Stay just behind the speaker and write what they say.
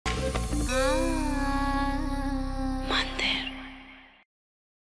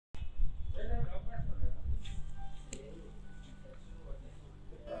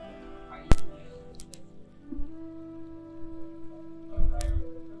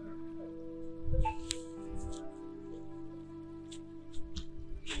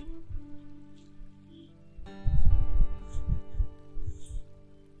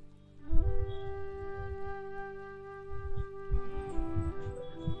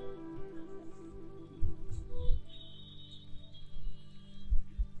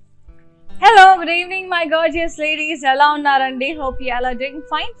good evening, my gorgeous ladies. Ella unnarandi. Hope you all are doing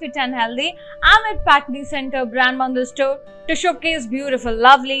fine, fit and healthy. I'm at Packley Center, Brand Mandir store to showcase beautiful,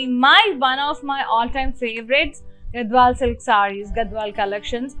 lovely, one of my all-time favorites, Gadwal Silk Sarees, Gadwal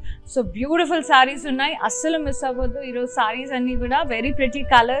collections. So beautiful sarees unnai. Assalu miss avvadu. Ee roju sarees anni kuda very pretty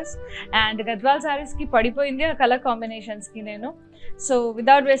colors and Gadwal sarees ki padipoyindi aa color combinations ki nenu. So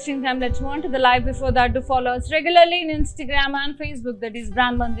without wasting time, let's move on to the live. Before that, do follow us regularly in Instagram and Facebook, that is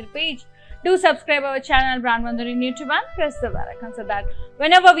Brand Mandir page. Do subscribe our channel Brand Mandir in YouTube and press the bell icon so that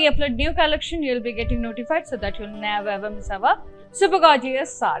whenever we upload new collection, you'll be getting notified so that you'll never ever miss our super gorgeous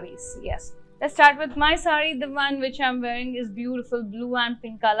sarees. Yes. Let's start with my saree. The one which I'm wearing is beautiful blue and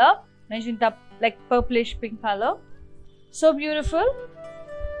pink color. Magenta, like purplish pink color. So beautiful.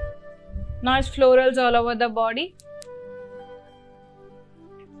 Nice florals all over the body.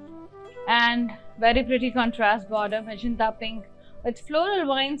 And very pretty contrast border, magenta pink with floral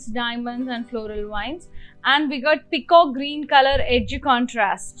vines, diamonds and floral vines. And we got peacock green color edge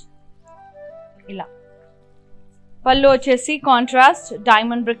contrast. Ila. Pallu vachesi contrast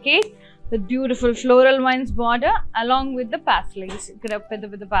diamond brocade with beautiful floral vines border along with the paisleys.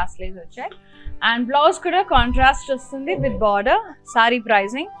 With the paisleys vachai. And blouse kuda contrast vastundi with border. Saree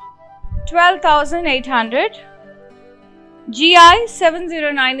pricing 12,800. GI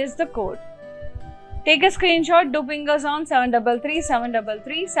 709 is the code. Take a screenshot, do ping us on 733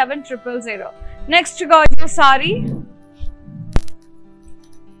 733 7000. Next gorgeous saree.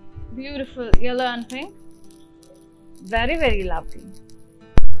 Beautiful yellow and pink. Very, very lovely.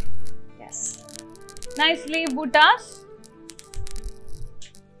 Yes. Nice sleeve buttas.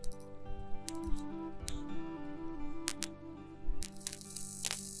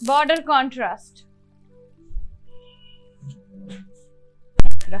 Border contrast.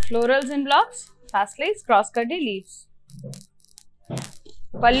 The florals in blocks, paisleys, cross-cutty leaves.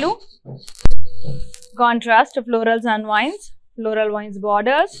 Pallu, contrast of florals and vines, floral vines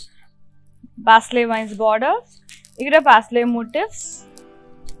borders, paisley vines borders. Here paisley motifs.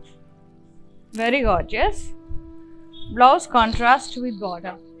 Very gorgeous. Blouse contrast with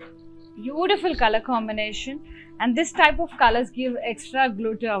border. Beautiful color combination. And this type of colors give extra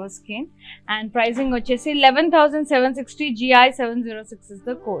glow to our skin. And pricing vachesi 11,760, GI 706 is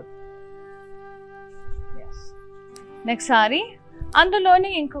the code. Yes. Next saree.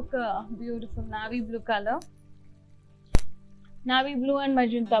 Anduloni inkoka beautiful navy blue color. Navy blue and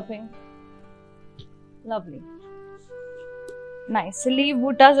magenta pink. Lovely. Nice. Sleeve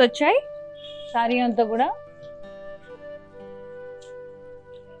buttas vachai. Saree anta kuda.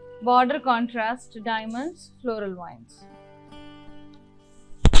 Border contrast, diamonds, floral vines.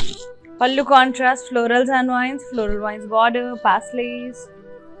 Pallu contrast, florals and vines, floral vines border, paisleys.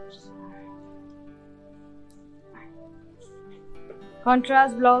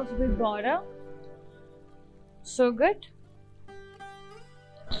 Contrast blouse with border. So good.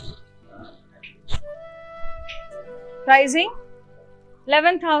 Pricing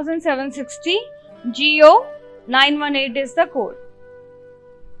 11,760. GO 918 is the code.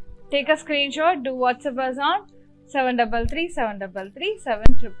 Take a screenshot, do WhatsApp us on 733 733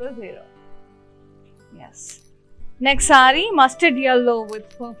 7000. Yes. Next saree, mustard yellow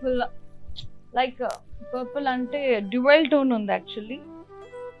with purple, like purple ante dual tone undi actually.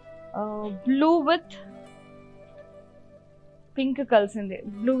 Blue with pink kalsindi.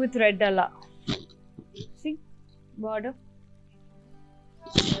 Blue with red ala. See? Border.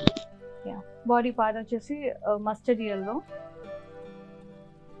 Yeah. Body part vachesi mustard yellow.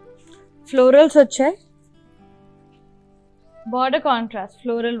 Florals vachai. Border contrast,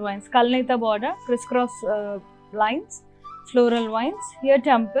 floral vines, Kalnita border, crisscross lines, floral vines. Here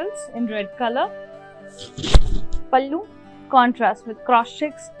temples in red color. Pallu contrast with cross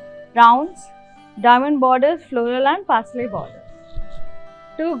checks, rounds, diamond borders, floral and paisley border.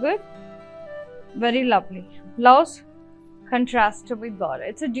 Too good. Very lovely. Blouse contrast with border.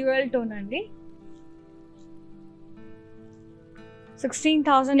 It's a dual tone andi.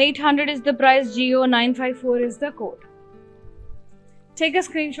 16,800 is the price. GO 954 is the code. Take a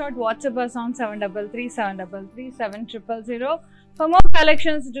screenshot, WhatsApp us on 733 733 7000. For more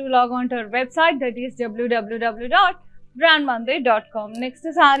collections, do log on to our website, that is www.brandmandir.com. Next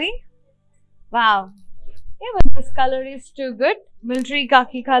is saree. Wow. Yeah, but this color is too good. Military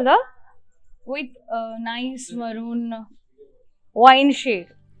khaki color with a nice maroon wine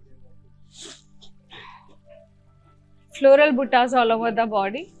shade. Floral buttas all over the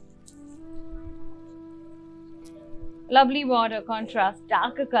body. Lovely border contrast,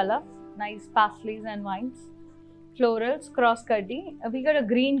 darker color, nice paisleys and vines. Florals, cross cutty. We got a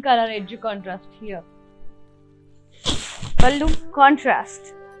green color edge contrast here. Pallu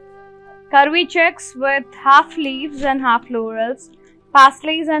contrast. Curvy checks with half leaves and half florals,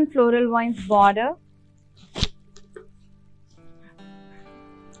 pastelis and floral vines border.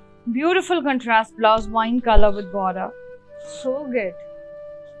 Beautiful contrast blouse, wine color with border. So good.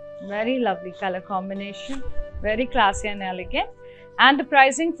 Very lovely color combination. Very classy and elegant. And the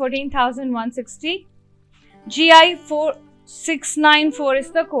pricing 14,160. GI 4694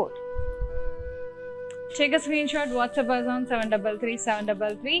 is the code. Take a screenshot, WhatsApp us on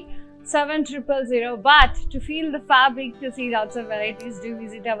 733-733-7000. But to feel the fabric, to see lots of varieties, do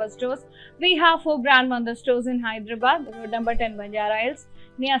visit our stores. We have 4 brand Mandir stores in Hyderabad, road number 10 Banjara Hills,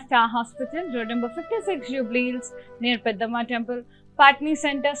 near Star Hospital, road number 56 Jubilee Hills, near Peddamma Temple, Patni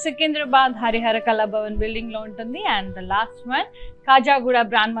Center, Secunderabad, Harihara Kala Bhavan building lo untundi. And the last one, Kajaguda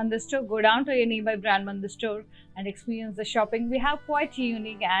brand Mandir store. Go down to your nearby brand Mandir store and experience the shopping. We have quite a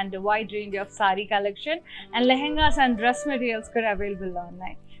unique and a wide range of saree collection and lehengas and dress materials kuda available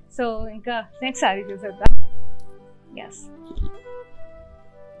online. So, inka next saree chusedam. Yes.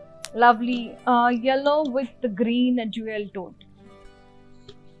 Lovely yellow with the green jewel tone.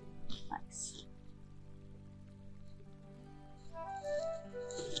 Nice.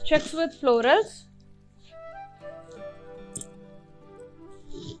 Checks with florals.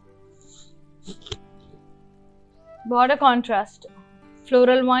 Border contrast.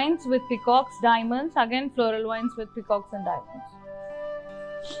 Floral vines with peacocks, diamonds. Again, floral vines with peacocks and diamonds.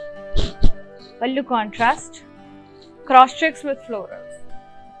 Pallu contrast. Cross checks with florals.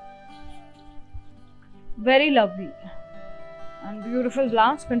 Very lovely. And beautiful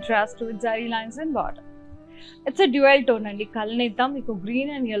blouse contrast with zari lines and border. It's a dual tone andi. Kalnita meeku green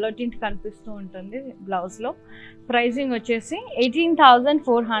and yellow tint kanipistu untundi blouse lo. Pricing vachesi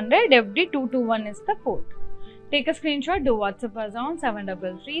 18,400. FD 221 is the code. Take a screenshot, do WhatsApp us on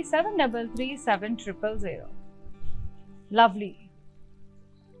 733-733-7000. Lovely.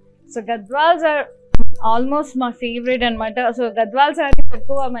 So Gadwals are almost my favorite anamata. So Gadwal Sarees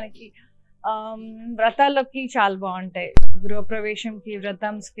ఎక్కువ మనకి వ్రతాలకి చాలా బాగుంటాయి. గృహప్రవేశంకి,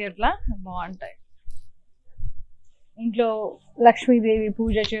 వ్రతంకి ఇట్లా బాగుంటాయి. ఇంట్లో లక్ష్మీదేవి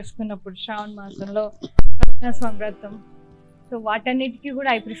పూజ చేసుకున్నప్పుడు శ్రావణ మాసంలో వ్రతం. సో వాటన్నిటికీ కూడా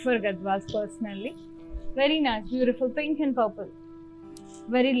I prefer Gadwals personally. Very nice, beautiful pink and purple.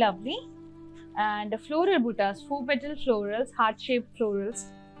 Very lovely. And floral buttas, 4 petal florals, heart shaped florals.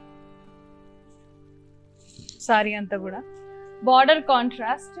 Saree anta kuda. Border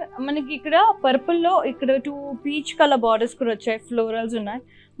contrast. Manaki ikkada purple lo ikkada 2 peach color borders kuda vachai, florals unnai.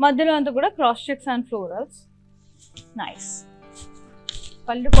 Madhyalo anta kuda cross checks and florals. Nice.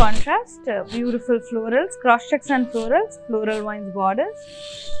 Pallu contrast, beautiful florals, cross checks and florals, floral vines borders.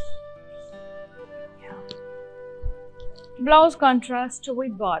 Blouse contrast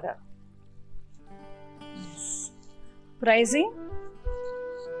with border. Yes. Pricing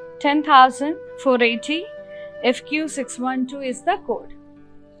 10,480. FQ612 is the code.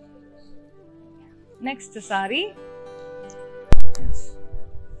 Next saree. Yes.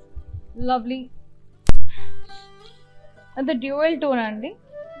 Lovely. And the dual tone andi.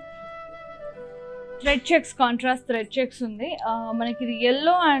 Thread checks contrast thread checks undi. Manaki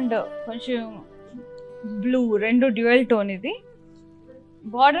yellow and koncham blue rendu dual tone idi.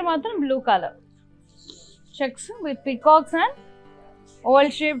 Border matram blue color. Checks with peacocks and oval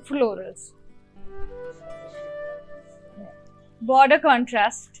shaped florals. Border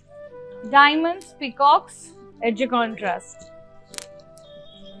contrast. Diamonds, peacocks, edge contrast.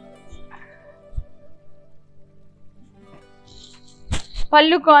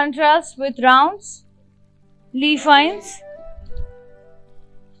 Pallu contrast with rounds, leaf vines.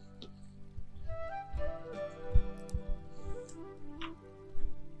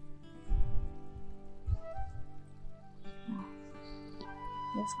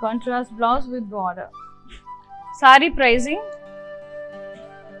 This contrast blouse with border. Saree pricing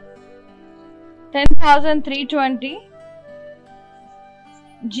 10,320.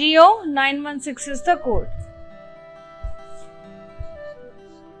 GO 916 is the code.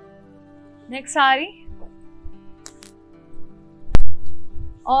 Next saree,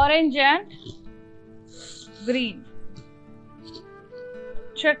 orange and green.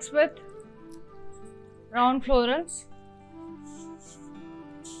 Checks with round florals.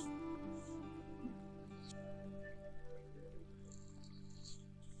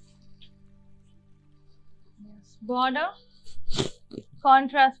 Border,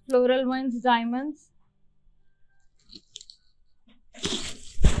 contrast floral vines, diamonds.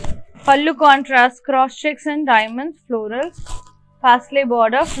 Pallu contrast cross checks and diamonds, florals, paisley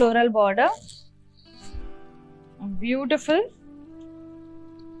border, floral border. Beautiful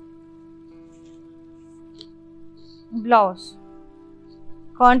blouse,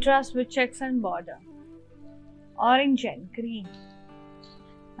 Contrast with checks and border. Orange and green.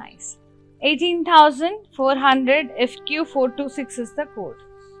 Nice. 18,400 FQ426 is the code.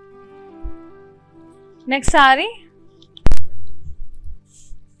 Next saree.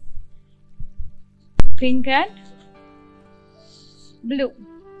 Pink and blue.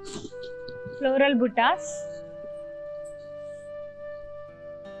 Floral buttas.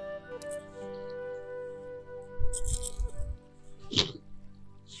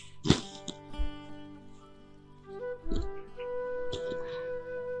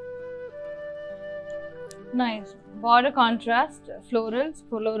 Nice. Border contrast, florals,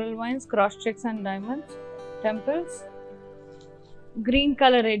 floral vines, cross checks and diamonds, temples. Green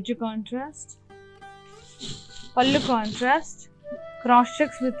color edge contrast. Pallu contrast, cross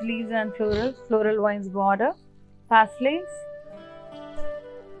checks with leaves and florals, floral vines border, paslays.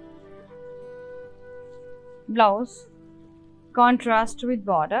 Blouse, contrast with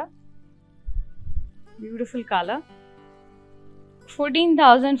border. Beautiful color.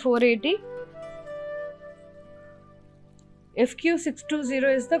 14,480.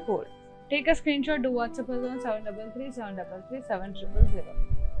 FQ620 is the code. Take a screenshot, do WhatsApp us on 733 733 7000.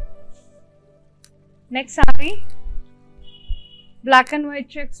 Next saree, black and white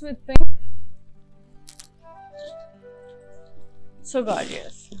checks with pink. So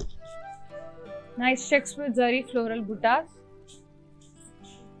gorgeous. Nice checks with zari floral buttas.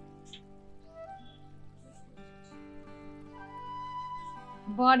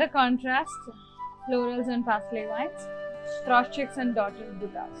 Border contrast, florals and parsley vines. Cross checks and dotted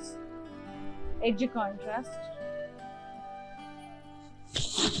buttas. Edge contrast.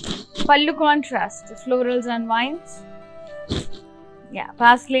 Pallu contrast, florals and vines. Yeah,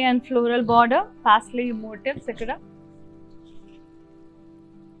 parsley and floral border. Parsley motifs ikkada.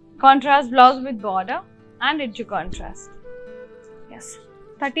 Contrast blouse with border and edge contrast. Yes,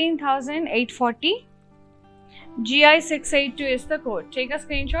 13,840. GI682 is the code. Take a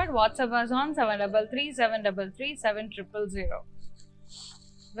screenshot, WhatsApp us on 733 733 7000.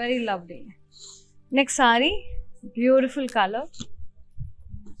 Very lovely. Next saree, beautiful color.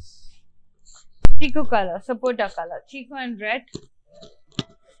 Chiku color, sapota color. Chiku and red.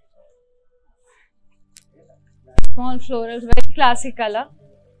 Small florals, very classy color.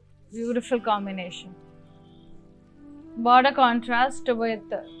 Beautiful combination. Border contrast with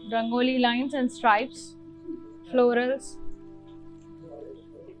rangoli lines and stripes. Florals,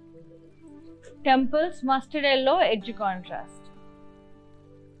 temples, mustard yellow, edge contrast.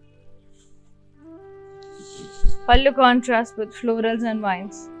 Pallu contrast with florals and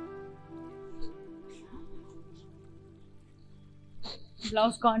vines.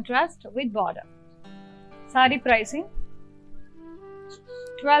 Blouse contrast with border. Saree pricing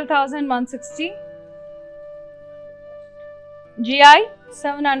 12,160. GI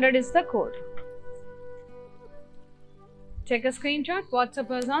 700 is the code. Take a screenshot, WhatsApp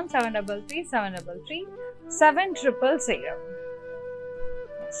us on 733 733 7000.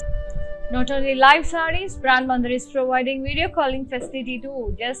 Yes. Not only live sarees, Brand Mandir is providing video calling facility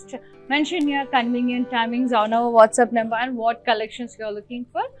too. Just mention your convenient timings on our WhatsApp number and what collections you are looking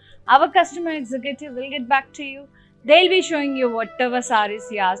for. Our customer executive will get back to you. They'll be showing you whatever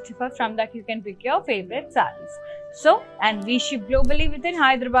sarees you asked for. From that you can pick your favorite sarees. So, and we ship globally within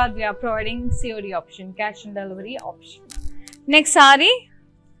Hyderabad. We are providing COD option, cash and delivery option. Next saree.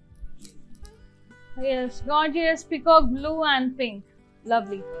 Yes, gorgeous peacock blue and pink.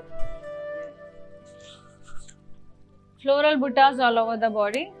 Lovely. Floral buttas all over the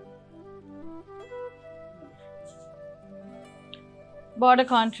body. Border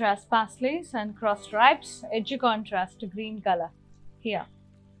contrast, pasleys and cross stripes. Edge contrast, green color. Here.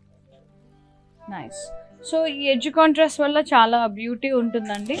 Nice. So, ఈ edge contrast వల్ల చాలా beauty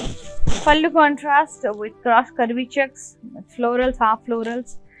ఉంటుందండి. Pallu contrast with cross curvy checks, florals, half florals,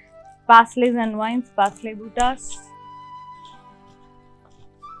 pasleys and vines, parsley buttas.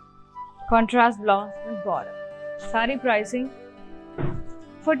 Contrast blouse with border. Saree pricing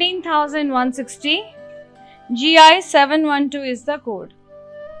 14,160. GI 712 is the code.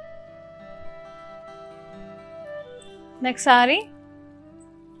 Next saree,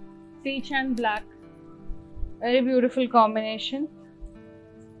 peach and black. Very beautiful combination.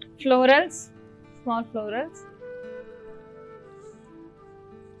 Florals, small florals.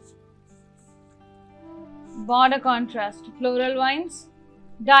 Border contrast, floral vines,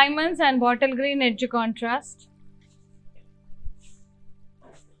 diamonds and bottle green edge contrast.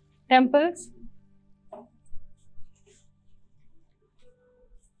 Temples.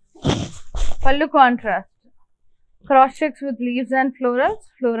 Pallu contrast. Cross checks with leaves and florals.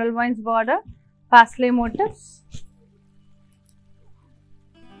 Floral vines border. Parsley motifs.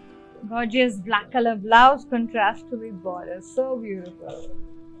 Gorgeous black color blouse contrast with borders. So beautiful.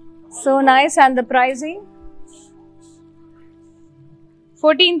 So nice. And the pricing?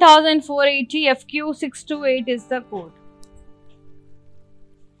 14,480 FQ628 is the code.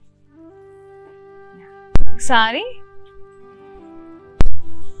 Saree.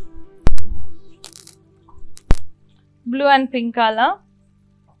 Blue and pink color.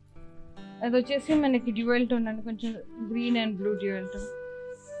 అది వచ్చేసి మనకి dual tone అండి, కొంచెం green and blue dual tone.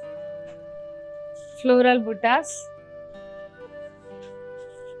 Floral buttas,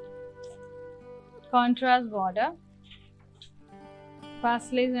 contrast border,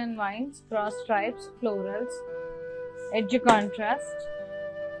 parsleys and vines, cross stripes, florals, edge contrast,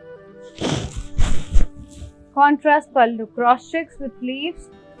 contrast pallu, cross checks with leaves,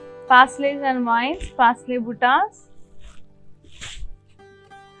 parsleys and vines, parsley buttas.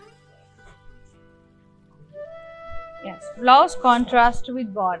 Yes, blouse contrast with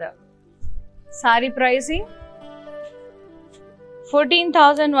border. Saree pricing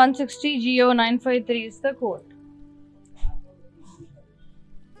 14,160 GO953 is the code.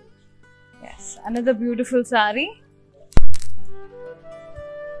 Yes, another beautiful saree.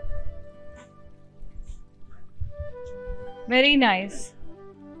 Very nice.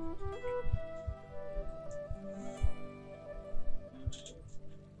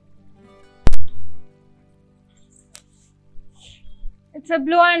 It's a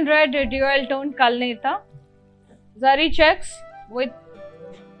blue and red dual tone kalneta. Zari checks with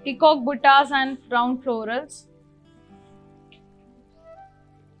peacock buttas and round florals.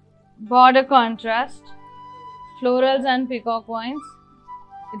 Border contrast, florals and peacock vines.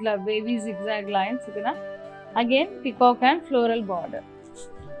 Itla baby zigzag lines. Again peacock and floral border.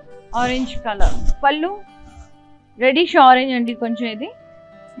 Orange color. Pallu reddish orange andi koncham idi.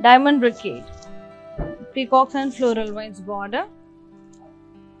 Diamond brocade. Peacocks and floral vines border.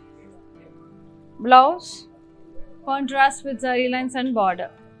 Blouse contrast with zari lines and border.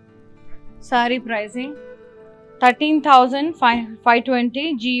 Saree pricing 13,520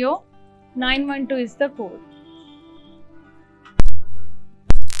 GO912 is the code.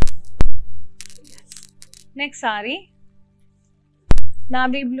 Next saree,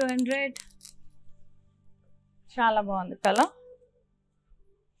 navy blue and red. Chala bagundi color.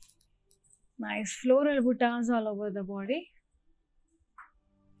 Nice floral buttas all over the body.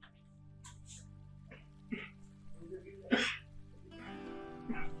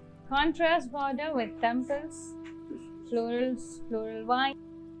 Contrast border with temples, florals, floral vine,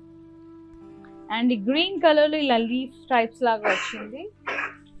 and the green color lo ila leaf stripes laga vachindi.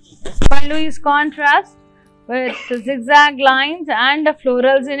 Pallu is contrast with zigzag lines and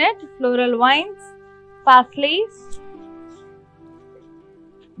florals in it, floral vines, parsleys.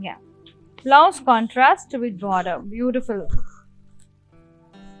 Yeah, blouse contrast with border, beautiful.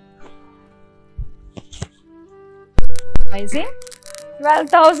 Pricing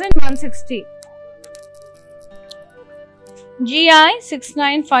 12,160.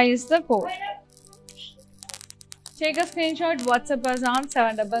 GI695 is the code. Take a screenshot, WhatsApp us on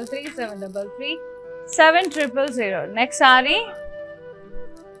 733-733-7000. Next saree.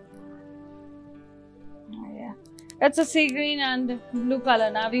 Yeah, it's a sea green and blue color,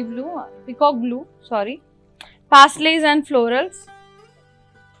 navy blue, peacock blue, sorry. Parsleys and florals.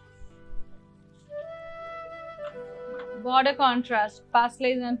 Border contrast,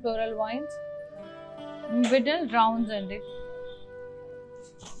 parsleys and floral vines. Middle rounds and it.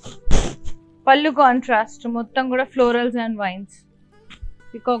 Pallu contrast, mottam kuda florals and vines.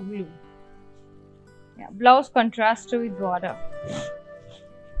 Peacock blue. Yeah, blouse contrast with border.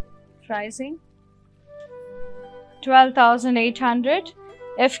 Pricing 12,800.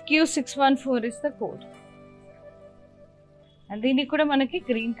 FQ614 is the code. And దీనికి కూడా మనకి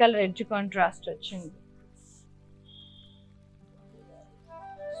green color edge contrast వచ్చింది.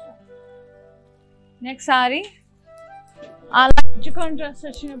 Next sorry అలా edge contrast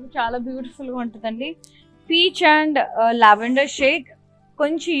వచ్చినప్పుడు చాలా బ్యూటిఫుల్గా ఉంటుందండి. Peach and lavender shade,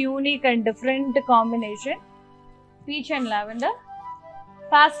 కొంచెం unique and different combination. Peach and lavender,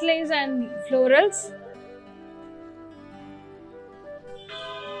 paisleys and florals,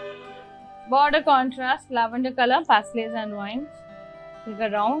 border contrast, lavender color, parsleys and vines. We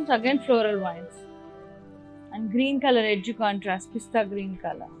got rounds, again floral vines. And green color edge contrast, pista green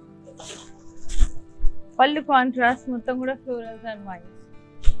color. Pallu contrast, mottam kuda florals and vines.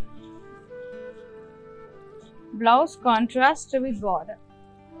 Blouse contrast with border.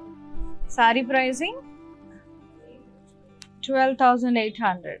 Saree pricing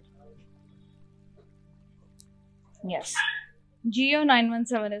 12,800. Yes,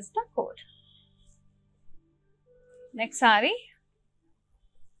 GO917 is the code. Next saree,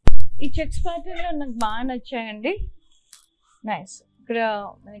 ఈ checks pattern లో నాకు బాగా నచ్చాయండి. Nice. ఇక్కడ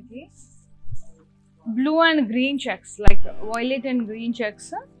మనకి blue and green checks, like violet and green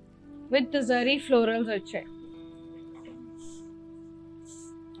checks with zari florals వచ్చాయి.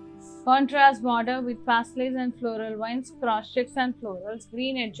 Contrast border with పాస్టెల్స్ and floral wines, cross checks and florals,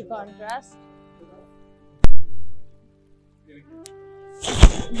 green edge contrast.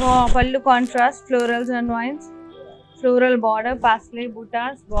 Pallu contrast, florals and vines, floral border, pastel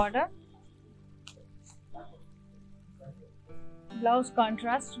buttas border, blouse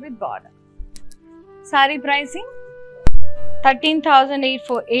contrast with border. Saree pricing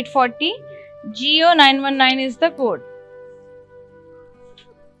 13,840. Geo 919 is the code.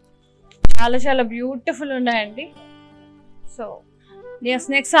 Chala chala beautiful unnayandi. So yes,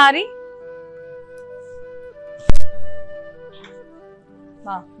 next saree.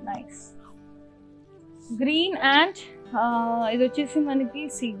 Wow, nice. Green and ఇది వచ్చేసి మనకి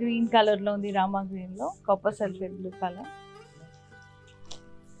sea green colour లో ఉంది, Rama green లో, copper sulphate blue colour.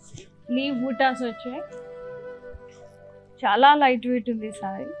 Leave buttas వచ్చాయి, చాలా light weight ఉంది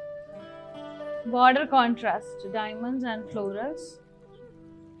sorry. Border contrast, diamonds and florals,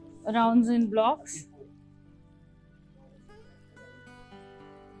 rounds in blocks.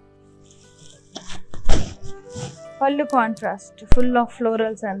 Pallu contrast, full of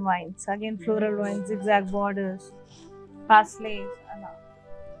florals and vines. Again floral vines, zigzag borders, pastels.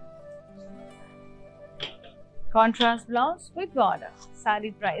 Contrast blouse with border.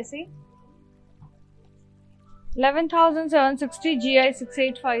 Saree pricing 11,760. GI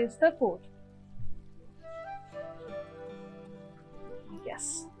 685 is the code. Yes.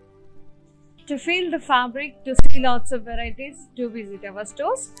 To feel the fabric, to see lots of varieties, do visit our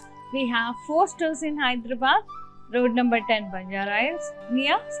stores. We have 4 stores in Hyderabad. Road number 10 Banjara Hills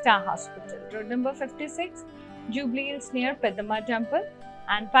near Star Hospital. Road number 56 Jubilee Hills near Peddamma Temple.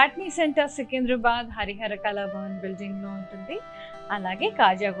 And Patni Center Secunderabad Harihara Kala Bhavan building lo untundi. Alage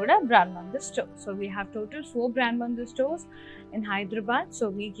Kajaguda Brand Mandir store. So we have total 4 Brand Mandir stores in Hyderabad. So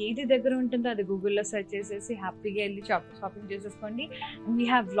meeku edi daggara untundo adi Google lo search chesesi happy ga elli shopping chesukondi. And we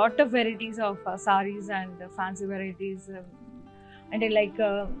have lot of varieties of sarees and fancy varieties. And like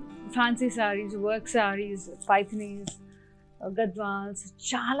fancy sarees, work sarees, paithanis, gadwals,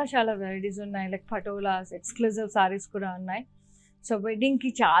 chala varieties ఉన్నాయి. Like patolas, exclusive saris కూడా ఉన్నాయి. So వెడ్డింగ్కి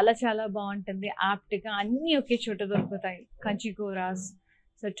చాలా బాగుంటుంది. యాప్ట్గా అన్నీ ఒకే చోట దొరుకుతాయి. కంచికూరాస్,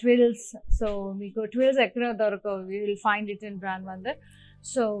 so twills. So మీకు twills ఎక్కడ దొరకవు, we will find it in brand Mandar.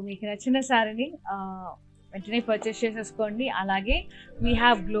 So మీకు నచ్చిన శారీని వెంటనే పర్చేస్ చేసేసుకోండి. అలాగే we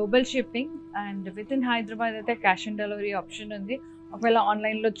have global shipping and with in Hyderabad అయితే క్యాష్ ఆన్ డెలివరీ ఆప్షన్ ఉంది. ఒకవేళ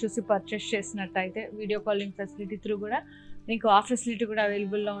ఆన్లైన్లో చూసి పర్చేస్ చేసినట్టయితే వీడియో కాలింగ్ ఫెసిలిటీ త్రూ కూడా మీకు ఆ ఫెసిలిటీ కూడా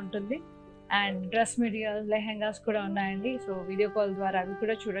అవైలబుల్లో ఉంటుంది. అండ్ డ్రెస్ మెటీరియల్, లెహెంగాస్ కూడా ఉన్నాయండి. సో వీడియో కాల్ ద్వారా అవి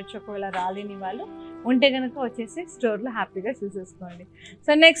కూడా చూడొచ్చు. ఒకవేళ రాలేని వాళ్ళు ఉంటే కనుక వచ్చేసి స్టోర్లో హ్యాపీగా చూసేసుకోండి. సో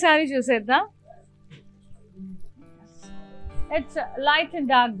నెక్స్ట్ సారీ చూసేద్దాం. It's light and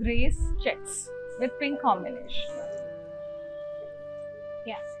dark grace checks with pink combination.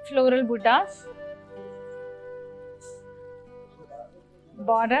 Yeah, floral buttas,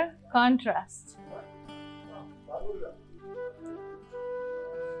 border contrast,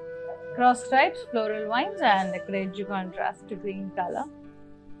 cross stripes, floral vines and edge contrast to green color.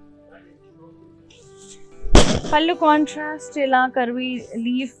 Pallu contrast, ila curvy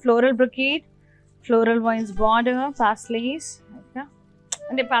leaf floral brocade, floral vines border, pastels.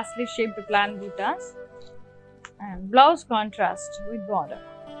 And a pastel shaped plant buttas and blouse contrast with border.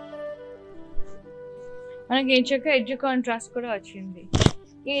 మనకి ఏం చెక్క edge contrast కూడా వచ్చింది.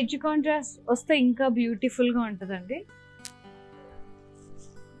 ఈ edge contrast వస్తే ఇంకా బ్యూటిఫుల్గా ఉంటుందండి.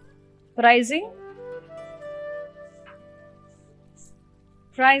 Pricing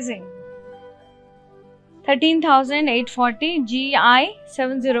 13,840. GI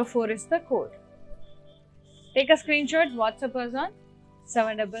 704 is the code. Take a screenshot, WhatsApp us on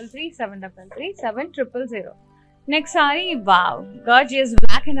 733-733-7000. Next saree, wow, gorgeous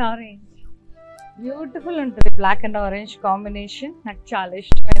black and orange. Beautiful ఉంటుంది black and orange combination. నాకు చాలా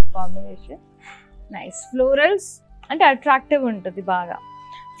ఇష్టమైన కాంబినేషన్. నైస్ ఫ్లోరల్స్ అంటే అట్రాక్టివ్ ఉంటుంది బాగా.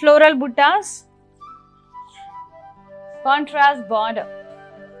 Floral buttas, contrast border,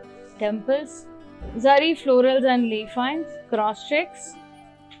 temples, zari florals and leaf vines, cross checks,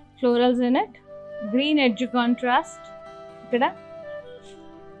 florals in it, green edge contrast. ఇక్కడ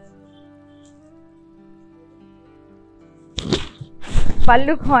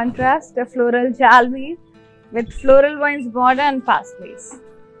pallu contrast, a floral jalvi with floral vines border and pastels.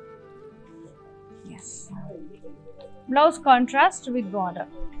 Yes. Blouse contrast with border.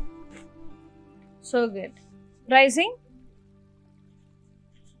 So good. Pricing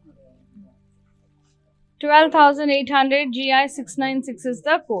 12,800 GI696 is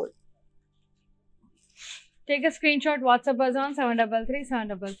the code. Take a screenshot, WhatsApp us on 733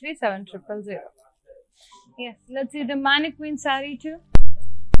 733 7000. Yes, let's see the mannequin saree too.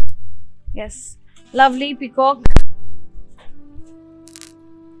 Yes, lovely peacock.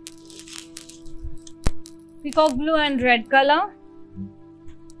 Peacock blue and red color.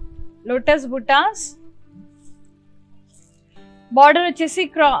 Lotus buttas. Border వచ్చేసి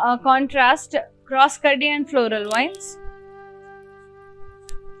contrast cross cutty and floral vines.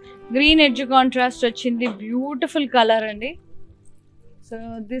 Green edge contrast వచ్చింది, beautiful color అండి. So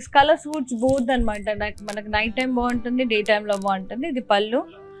this colour suits both అనమాట. మనకు night time బాగుంటుంది, day టైంలో బాగుంటుంది. ఇది పళ్ళు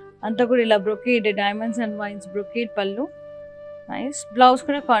అంతా కూడా ఇలా brocade diamonds and wines brocade పళ్ళు. నైస్. బ్లౌజ్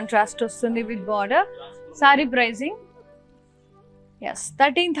కూడా కాంట్రాస్ట్ వస్తుంది with border. Sorry pricing yes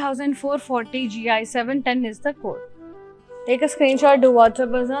 13,440 GI 710 is the code. Take a screenshot, do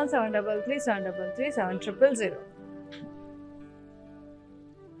WhatsApp us on 733 733 7000.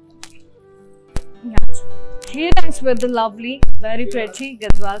 Yes. Here ends with the lovely, very pretty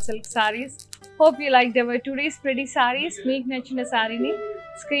Gadwal silk sarees. Hope you liked our today's pretty sarees. Meek nachina saree ni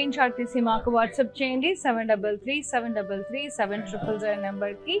screenshot tisi maaku WhatsApp cheyandi 733 733 7000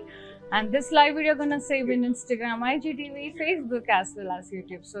 number ki. And this live video gonna save in Instagram, IGTV, Facebook as well as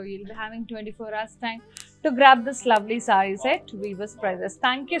YouTube. So you'll be having 24 hours time to grab this lovely saree set to Weavers Prices.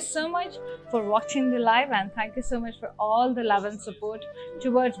 Thank you so much for watching the live, and thank you so much for all the love and support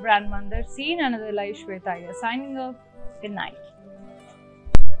towards Brand Mandir. See you in another live. Shweta here signing off. Good night.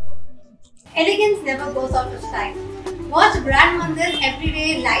 Elegance never goes out of style. Watch Brand Mandir's everyday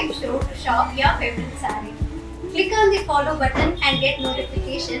live show to shop your favorite saree. Click on the follow button and get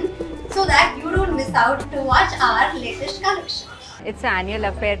notification so that you don't miss out to watch our latest collection. It's an annual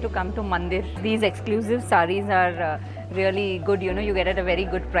affair to come to Mandir. These exclusive sarees are really good, you know, you get at a very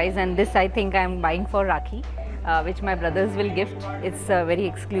good price, and this I think I'm buying for Rakhi, which my brothers will gift. It's a very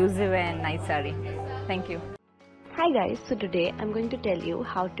exclusive and nice saree. Thank you. Hi guys, so today I'm going to tell you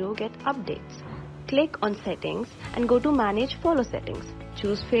how to get updates. Click on settings and go to manage follow settings.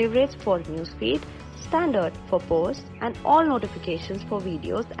 Choose favorites for newsfeed, standard for posts, and all notifications for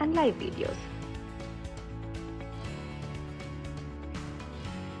videos and live videos.